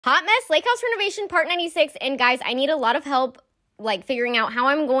Hot Mess Lake House Renovation Part 96, and guys, I need a lot of help figuring out how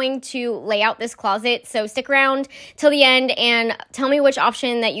I'm going to lay out this closet. So stick around till the end and tell me which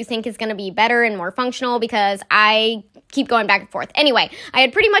option that you think is going to be better and more functional, because I keep going back and forth. Anyway, I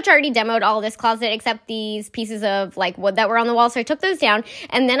had pretty much already demoed all of this closet except these pieces of wood that were on the wall, so I took those down.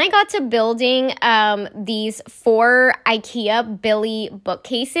 And then I got to building these 4 IKEA Billy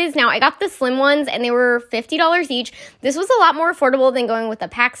bookcases. Now, I got the slim ones and they were $50 each. This was a lot more affordable than going with the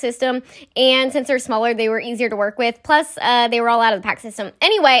pack system, and since they're smaller, they were easier to work with. Plus, they were all out of the pack system.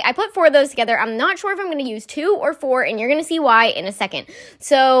 Anyway, I put 4 of those together. I'm not sure if I'm going to use 2 or 4, and you're going to see why in a second.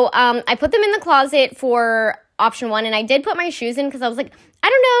 So I put them in the closet for option 1, and I did put my shoes in because I was like, I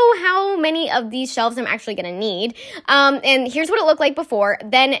don't know how many of these shelves I'm actually going to need. And here's what it looked like before.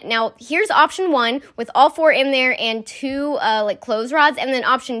 Then now here's option 1 with all 4 in there and 2 clothes rods. And then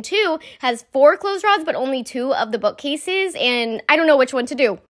option 2 has 4 clothes rods, but only 2 of the bookcases. And I don't know which one to do.